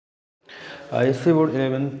IC board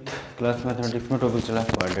 11th class mathematics में topic चला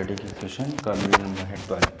quadratic equation का मीडियम नंबर है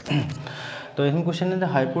 12। तो इसमें क्वेश्चन है the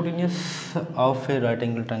hypotenuse of A right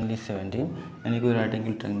angle triangle is 17, यानी कोई राइट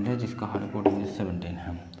एंगल ट्रायंगल है जिसका हाइपोटेन्यूज 17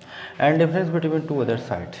 है and difference between two other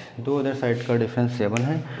side, दो अदर साइड का डिफरेंस 7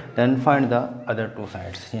 है। Then find the other two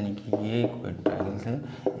sides, यानी कि ये कोई ट्रायंगल है,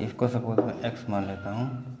 इसको सपोज मैं x मान लेता हूँ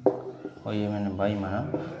और ये मैंने y माना,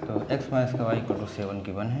 तो x माइनस का y इक्वल टू 7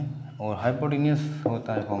 गिवन है और हाइपोटेन्यूज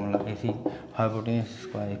होता है फॉर्मूला इसी hypotenuse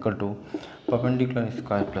square equal to perpendicular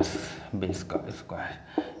square plus base का square,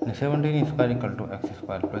 17 square equal to x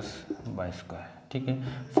square plus Y square. ठीक है,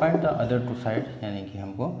 find the other to side, यानी कि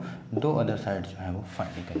हमको दो अदर साइड जो है वो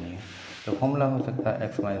फाइंड करनी है। तो फॉर्मूला हो सकता है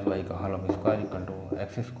एक्स माइनस वाई का whole of square equal to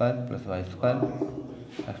x square plus Y square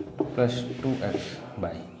plus 2x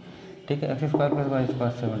Y. ठीक है, x square plus Y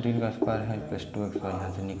square 17 का स्क्वायर है प्लस 2x वाई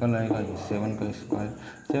यहाँ से निकल आएगा, ये 7 का स्क्वायर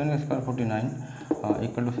 49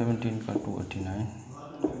 इक्वल टू 17 का 289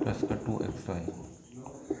 प्लस का 2x Y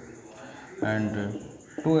and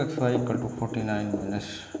 2x Y equal to 49 minus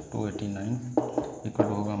 289 equal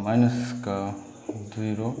to होगा माइनस का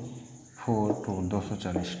 0 4 टू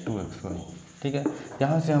 240 2x वाई। ठीक है,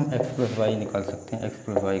 यहाँ से हम x प्लस वाई निकाल सकते हैं, x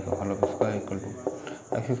प्लस वाई का whole of square equal to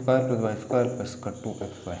x square plus Y square plus का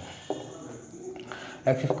 2x Y.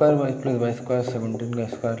 X square Y plus Y square 17 का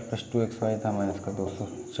स्क्वायर प्लस 2x वाई था माइनस का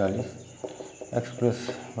 240, एक्स प्लस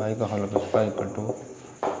वाई का whole of square equal to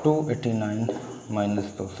 289 minus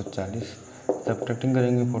 240, subtracting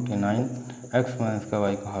करेंगे 49, x minus का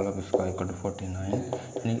Y का whole of square equal to 49,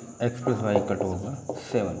 यानी x plus Y equal to होगा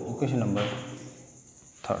 7। Equation number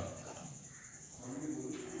 3,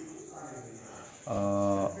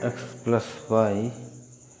 x plus Y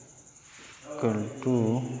equal to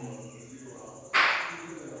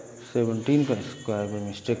 17 का square में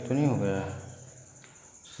mistake तो नहीं हो गया,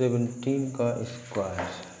 17 का स्क्वायर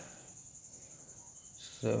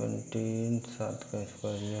 17 7 का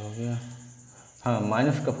स्क्वायर ये हो गया, हाँ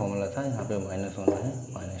माइनस का फॉर्मूला था, यहाँ पे माइनस होना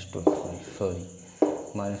है, minus 2x Y, sorry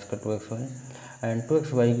minus का 2x Y and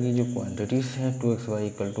 2x Y की जो क्वांटिटीज़ है 2x वाई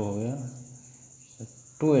इक्वल टू हो गया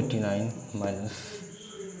 289 माइनस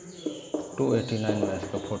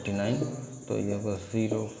का 49, तो ये होगा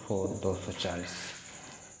 0 4 240।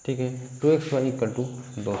 ठीक है, 2x वाई इक्वल टू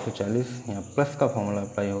 240, यहाँ प्लस का फॉर्मूला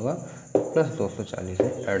अप्लाई होगा तो प्लस 240 से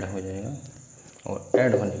ऐड हो जाएगा और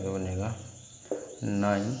ऐड होने के बनेगा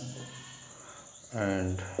 9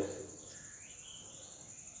 एंड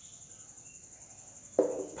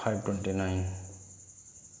 529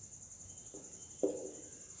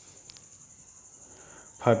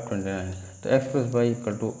 तो x plus Y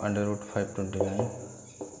equal to under root 529।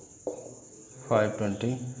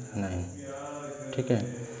 ठीक है,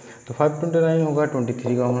 तो 529 होगा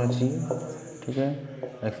 23 का होना चाहिए। ठीक है,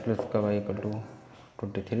 x प्लस का Y equal to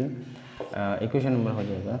 23, equation number हो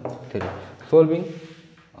जाएगा 3। सोल्विंग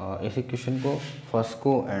इस इक्वेशन को फर्स्ट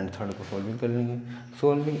को एंड थर्ड को सोल्विंग कर लेंगे।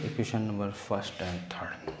 Solving equation number first and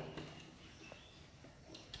third,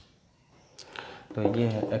 तो ये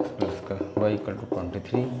है x प्लस का y इक्वल टू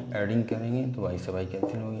 23, एडिंग करेंगे तो y से y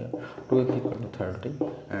कैंसिल हो गया, 2x equal to 30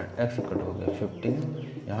 and x equal to हो गया 15।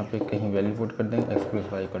 यहाँ पे कहीं वैल्यू पुट कर देंगे, x plus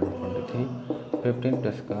Y equal to 23, 15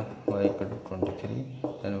 plus का y equal to 23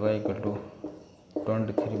 and y equal to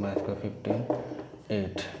 23 minus का 15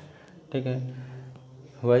 8। ठीक है,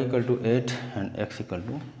 y equal to 8 and x equal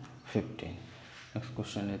to 15। Next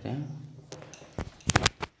question लेते हैं।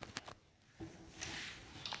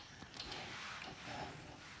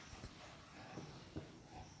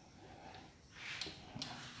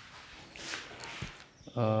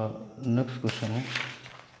 नेक्स्ट क्वेश्चन है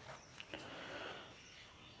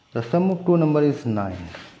the some of to number is 9,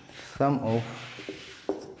 some of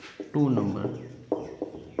to number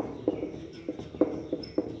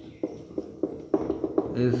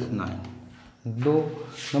is 9, दो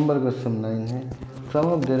number का सम 9 है, सम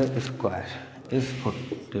of their square is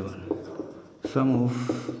 41, some of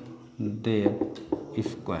their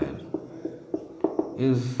square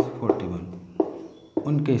is 41,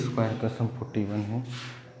 उनके square का सम 41 है।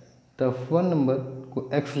 तब वन नंबर को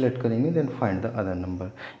x सेलेक्ट करेंगे, then find the other number,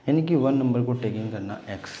 यानी कि वन नंबर को टेकिंग करना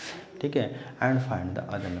x, ठीक है, and find the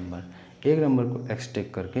other number, एक नंबर को x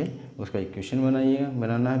टेक करके उसका इक्वेशन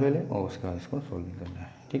बनाना है पहले और उसके बाद इसको सॉल्विंग करना है।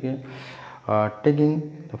 ठीक है, taking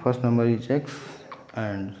the first number is x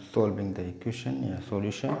and solving the equation या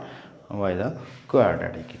solution by the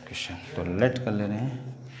quadratic equation. तो लेट कर ले रहे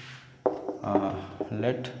हैं,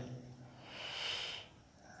 let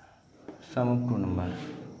some of to number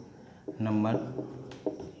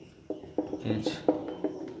is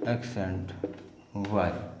x and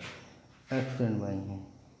y है।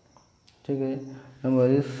 ठीक है,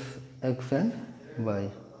 number is x and Y,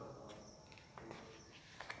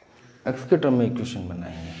 x के टर्म में इक्वेशन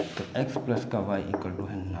बनाएंगे तो x प्लस का y इक्वल टू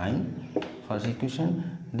है 9 first equation,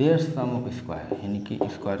 there some of square यानी कि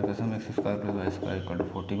स्क्वायर का सम x square plus Y square equal to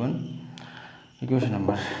 41। Equation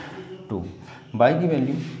number 2, y की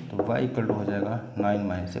वैल्यू तो y इक्वल टू हो जाएगा 9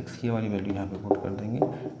 माइनस एक्स, ये वाली वैल्यू यहाँ पे पुट कर देंगे,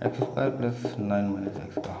 x square plus 9 minus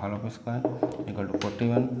x का whole of square equal to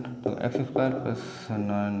 41, तो एक्स स्क्वायर प्लस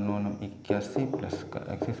 9 81 प्लस का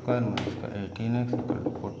एक्स स्क्वायर माइनस का 18x इक्वल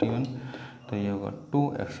टू 41, तो ये होगा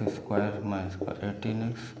 2x स्क्वायर माइनस का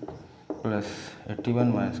 18x प्लस 81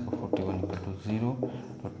 माइनस का 41 इक्वल टू 0,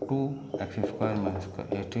 तो 2x स्क्वायर माइनस का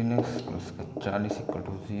 18x प्लस का 40 इक्वल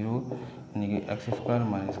टू 0, यानी कि एक्स स्क्वायर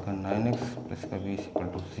माइनस का 9x प्लस का 20 इक्वल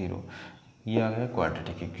टू 0। ये आ गया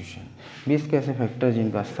क्वाड्रेटिक इक्वेशन। 20 के ऐसे फैक्टर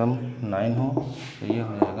जिनका सम 9 हो तो ये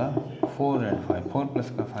हो जाएगा 4 एंड 5, 4 प्लस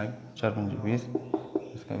का 5 4 पंजे 20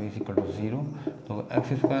 इसका 20 इक्वल टू 0, तो एक्स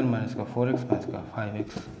स्क्वायर माइनस का 4x माइनस का 5x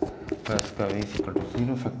प्लस का 20 इक्वल टू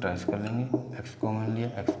 0 फैक्टराइज कर लेंगे, x कॉमन लिया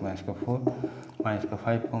x माइनस का 4 माइनस का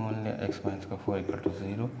 5 कॉमन लिया x माइनस का 4 इक्वल टू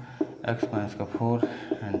 0, x माइनस का 4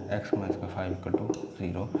 एंड x माइनस का 5 इक्वल टू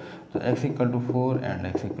 0, तो x equal to 4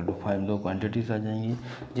 and x equal to 5 दो क्वांटिटीज आ जाएंगी,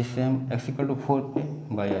 जिससे हम x इक्वल टू 4 पे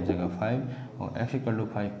y आ जाएगा 5 और x इक्वल टू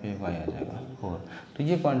 5 पे y आ जाएगा 4। तो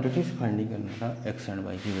ये क्वांटिटीज फाइंडिंग करना था, x एंड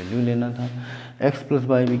y की वैल्यू लेना था। x plus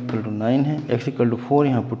Y equal to 9 है, x इक्वल टू 4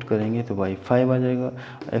 यहाँ पुट करेंगे तो y 5 आ जाएगा,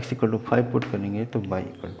 x इक्वल टू 5 पुट करेंगे तो y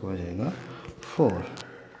इक्वल टू आ जाएगा 4।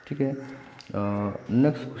 ठीक है,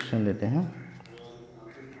 नेक्स्ट क्वेश्चन लेते हैं।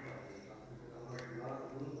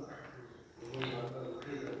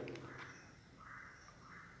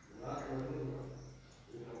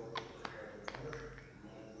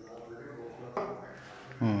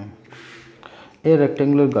 ए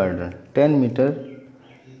rectangular garden 10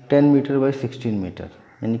 metre by 16 metre,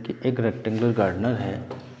 यानी कि एक रेक्टेंगुलर गार्डनर है,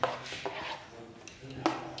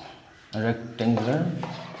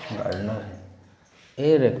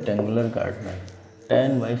 ए रेक्टेंगुलर गार्डनर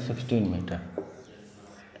 10 बाई 16 मीटर,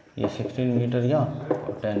 ये 16 मीटर या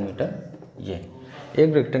और 10 मीटर ये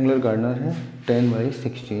एक रेक्टेंगुलर गार्डनर है 10 by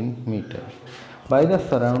 16 metre, by the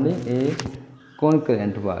surrounding A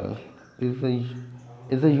concurrent wall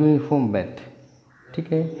is a uniform Beth.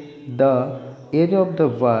 ठीक है, the area of the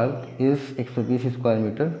wall is 120 square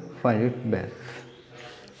metre, find it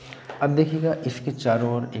Beth. अब देखिएगा इसके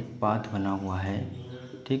चारों ओर एक पाथ बना हुआ है,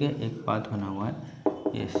 ठीक है, एक पाथ बना हुआ है,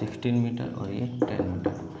 ये 16 मीटर और ये 10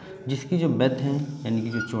 मीटर, जिसकी जो बेथ है यानी कि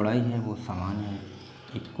जो चौड़ाई है वो समान है,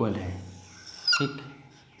 इक्वल है, ठीक,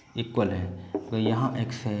 इक्वल है। तो यहाँ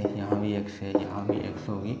x है, यहाँ भी x है, यहाँ भी x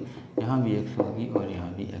होगी, यहाँ भी x होगी और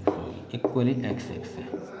यहाँ भी x होगी, इक्वली x है।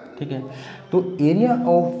 ठीक है, तो area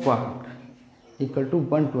of park equal to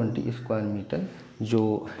 120 square metre,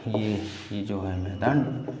 जो ये जो है मैदान,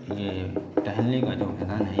 ये टहलने का जो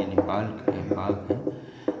मैदान है यानी बाग है,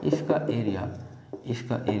 इसका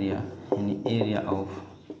एरिया यानी area of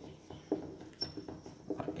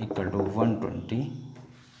equal to 120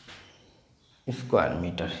 square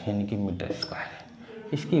metre यानी कि मीटर स्क्वायर है।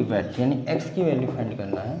 इसकी वेथ यानी x की वैल्यू फाइंड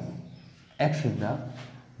करना है, x is the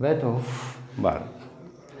width of बाग।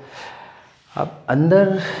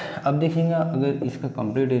 अब देखेंगे अगर इसका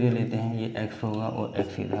कंप्लीट एरिया लेते हैं, ये x होगा और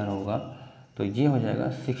x इधर होगा, तो ये हो जाएगा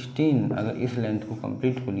 16। अगर इस लेंथ को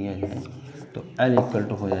कंप्लीट को लिया जाए तो L इक्वल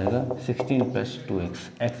टू हो जाएगा 16 प्लस 2x,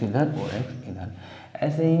 x इधर और x इधर।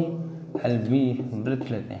 ऐसे ही LB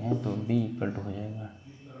ब्रेथ लेते हैं तो B इक्वल टू हो जाएगा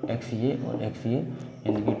x ये और x ये,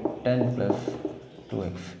 यानी कि 10 प्लस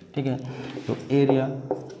 2x। ठीक है, तो area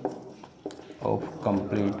of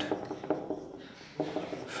complete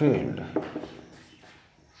field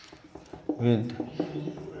with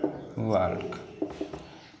work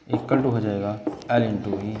equal to हो जाएगा L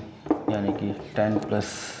इंटू ई, यानी कि 10 plus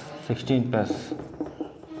 16 plus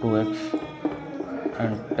 2x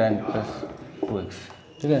and 10 plus 2x।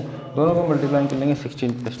 ठीक है, दोनों को मल्टीप्लाई कर लेंगे,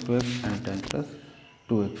 16 plus 2x and 10 plus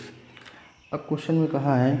 2x। अब क्वेश्चन में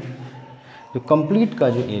कहा है जो कंप्लीट का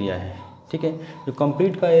जो एरिया है, ठीक है, जो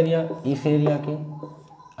कंप्लीट का एरिया इस एरिया के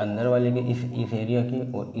अंदर वाले के इस एरिया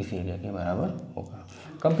के और इस एरिया के बराबर होगा।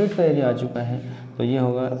 कंप्लीट का एरिया आ चुका है, तो ये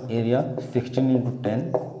होगा एरिया 16 इंटू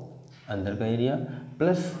 10 अंदर का एरिया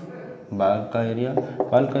प्लस बाग का एरिया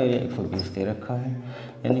 120 दे रखा है,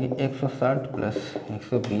 यानी कि 160 प्लस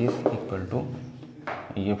 120 इक्वल टू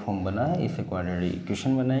ये फॉर्म बना है। इसे क्वाड्रेटिक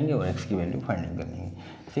इक्वेशन बनाएंगे और x की वैल्यू फाइंडिंग करेंगे।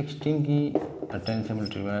 16 की 10 से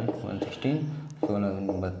मल्टीप्लाई 116,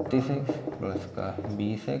 16 प्लस का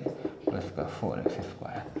 20x प्लस का 4x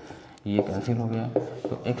स्क्वायर, ये कैंसिल हो गया,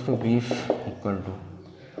 तो 120 equal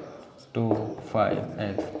to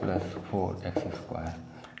 5x plus 4x square.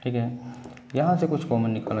 ठीक है, यहाँ से कुछ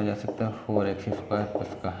कॉमन निकाला जा सकता है। 4x²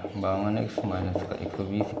 प्लस का 52x माइनस का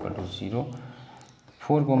 120 इक्वल टू 0।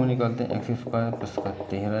 4 कॉमन निकालते हैं, x² प्लस का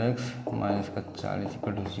 13x माइनस का 40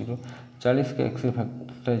 इक्वल टू 0। 40 का एक्स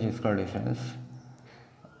फैक्टर जिसका डिफरेंस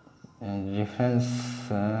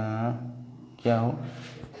क्या हो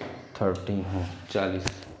 13 हो, 40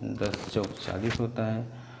 10 चौक 40 होता है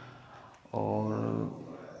और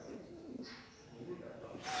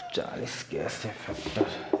 40 के ऐसे फैक्टर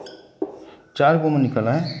 4 कॉमन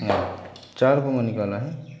निकाला है, नहीं 4 कॉमन निकाला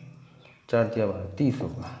है, 4 क्या बात 30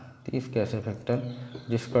 होगा। 30 के ऐसे फैक्टर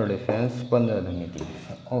जिसका डिफरेंस 15×30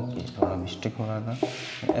 है। ओके, थोड़ा मिस्टेक हो रहा था।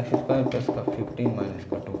 x² प्लस का 15 माइनस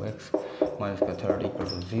का 2x माइनस का 30 इक्वल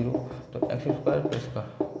टू 0। तो x² प्लस का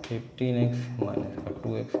 15x माइनस का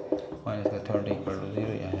 2x माइनस का 30 इक्वल टू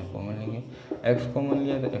 0, यहाँ कॉमन लेंगे। x कॉमन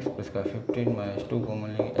लिया तो x प्लस का 15 माइनस 2 कॉमन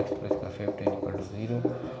लेंगे, x प्लस का 15 इक्वल टू 0।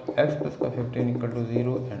 x प्लस का 15 equal to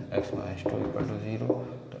 0 and x minus 2 equal to 0।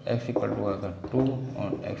 तो x इक्वल टू आएगा 2 और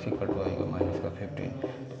x इक्वल टू आएगा माइनस का 15।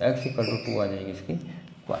 तो x इक्वल टू 2 आ जाएगी इसकी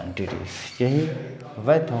क्वान्टिटीज। यही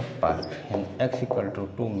वेथ ऑफ पार्क यानी x इक्वल टू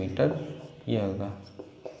 2 मीटर, ये होगा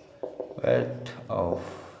वेथ ऑफ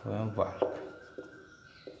पार्क।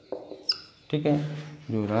 ठीक है,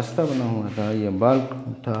 जो रास्ता बना हुआ था या बाल्क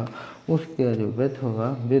था उसका जो विड्थ होगा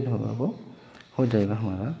वो हो जाएगा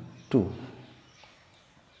हमारा 2।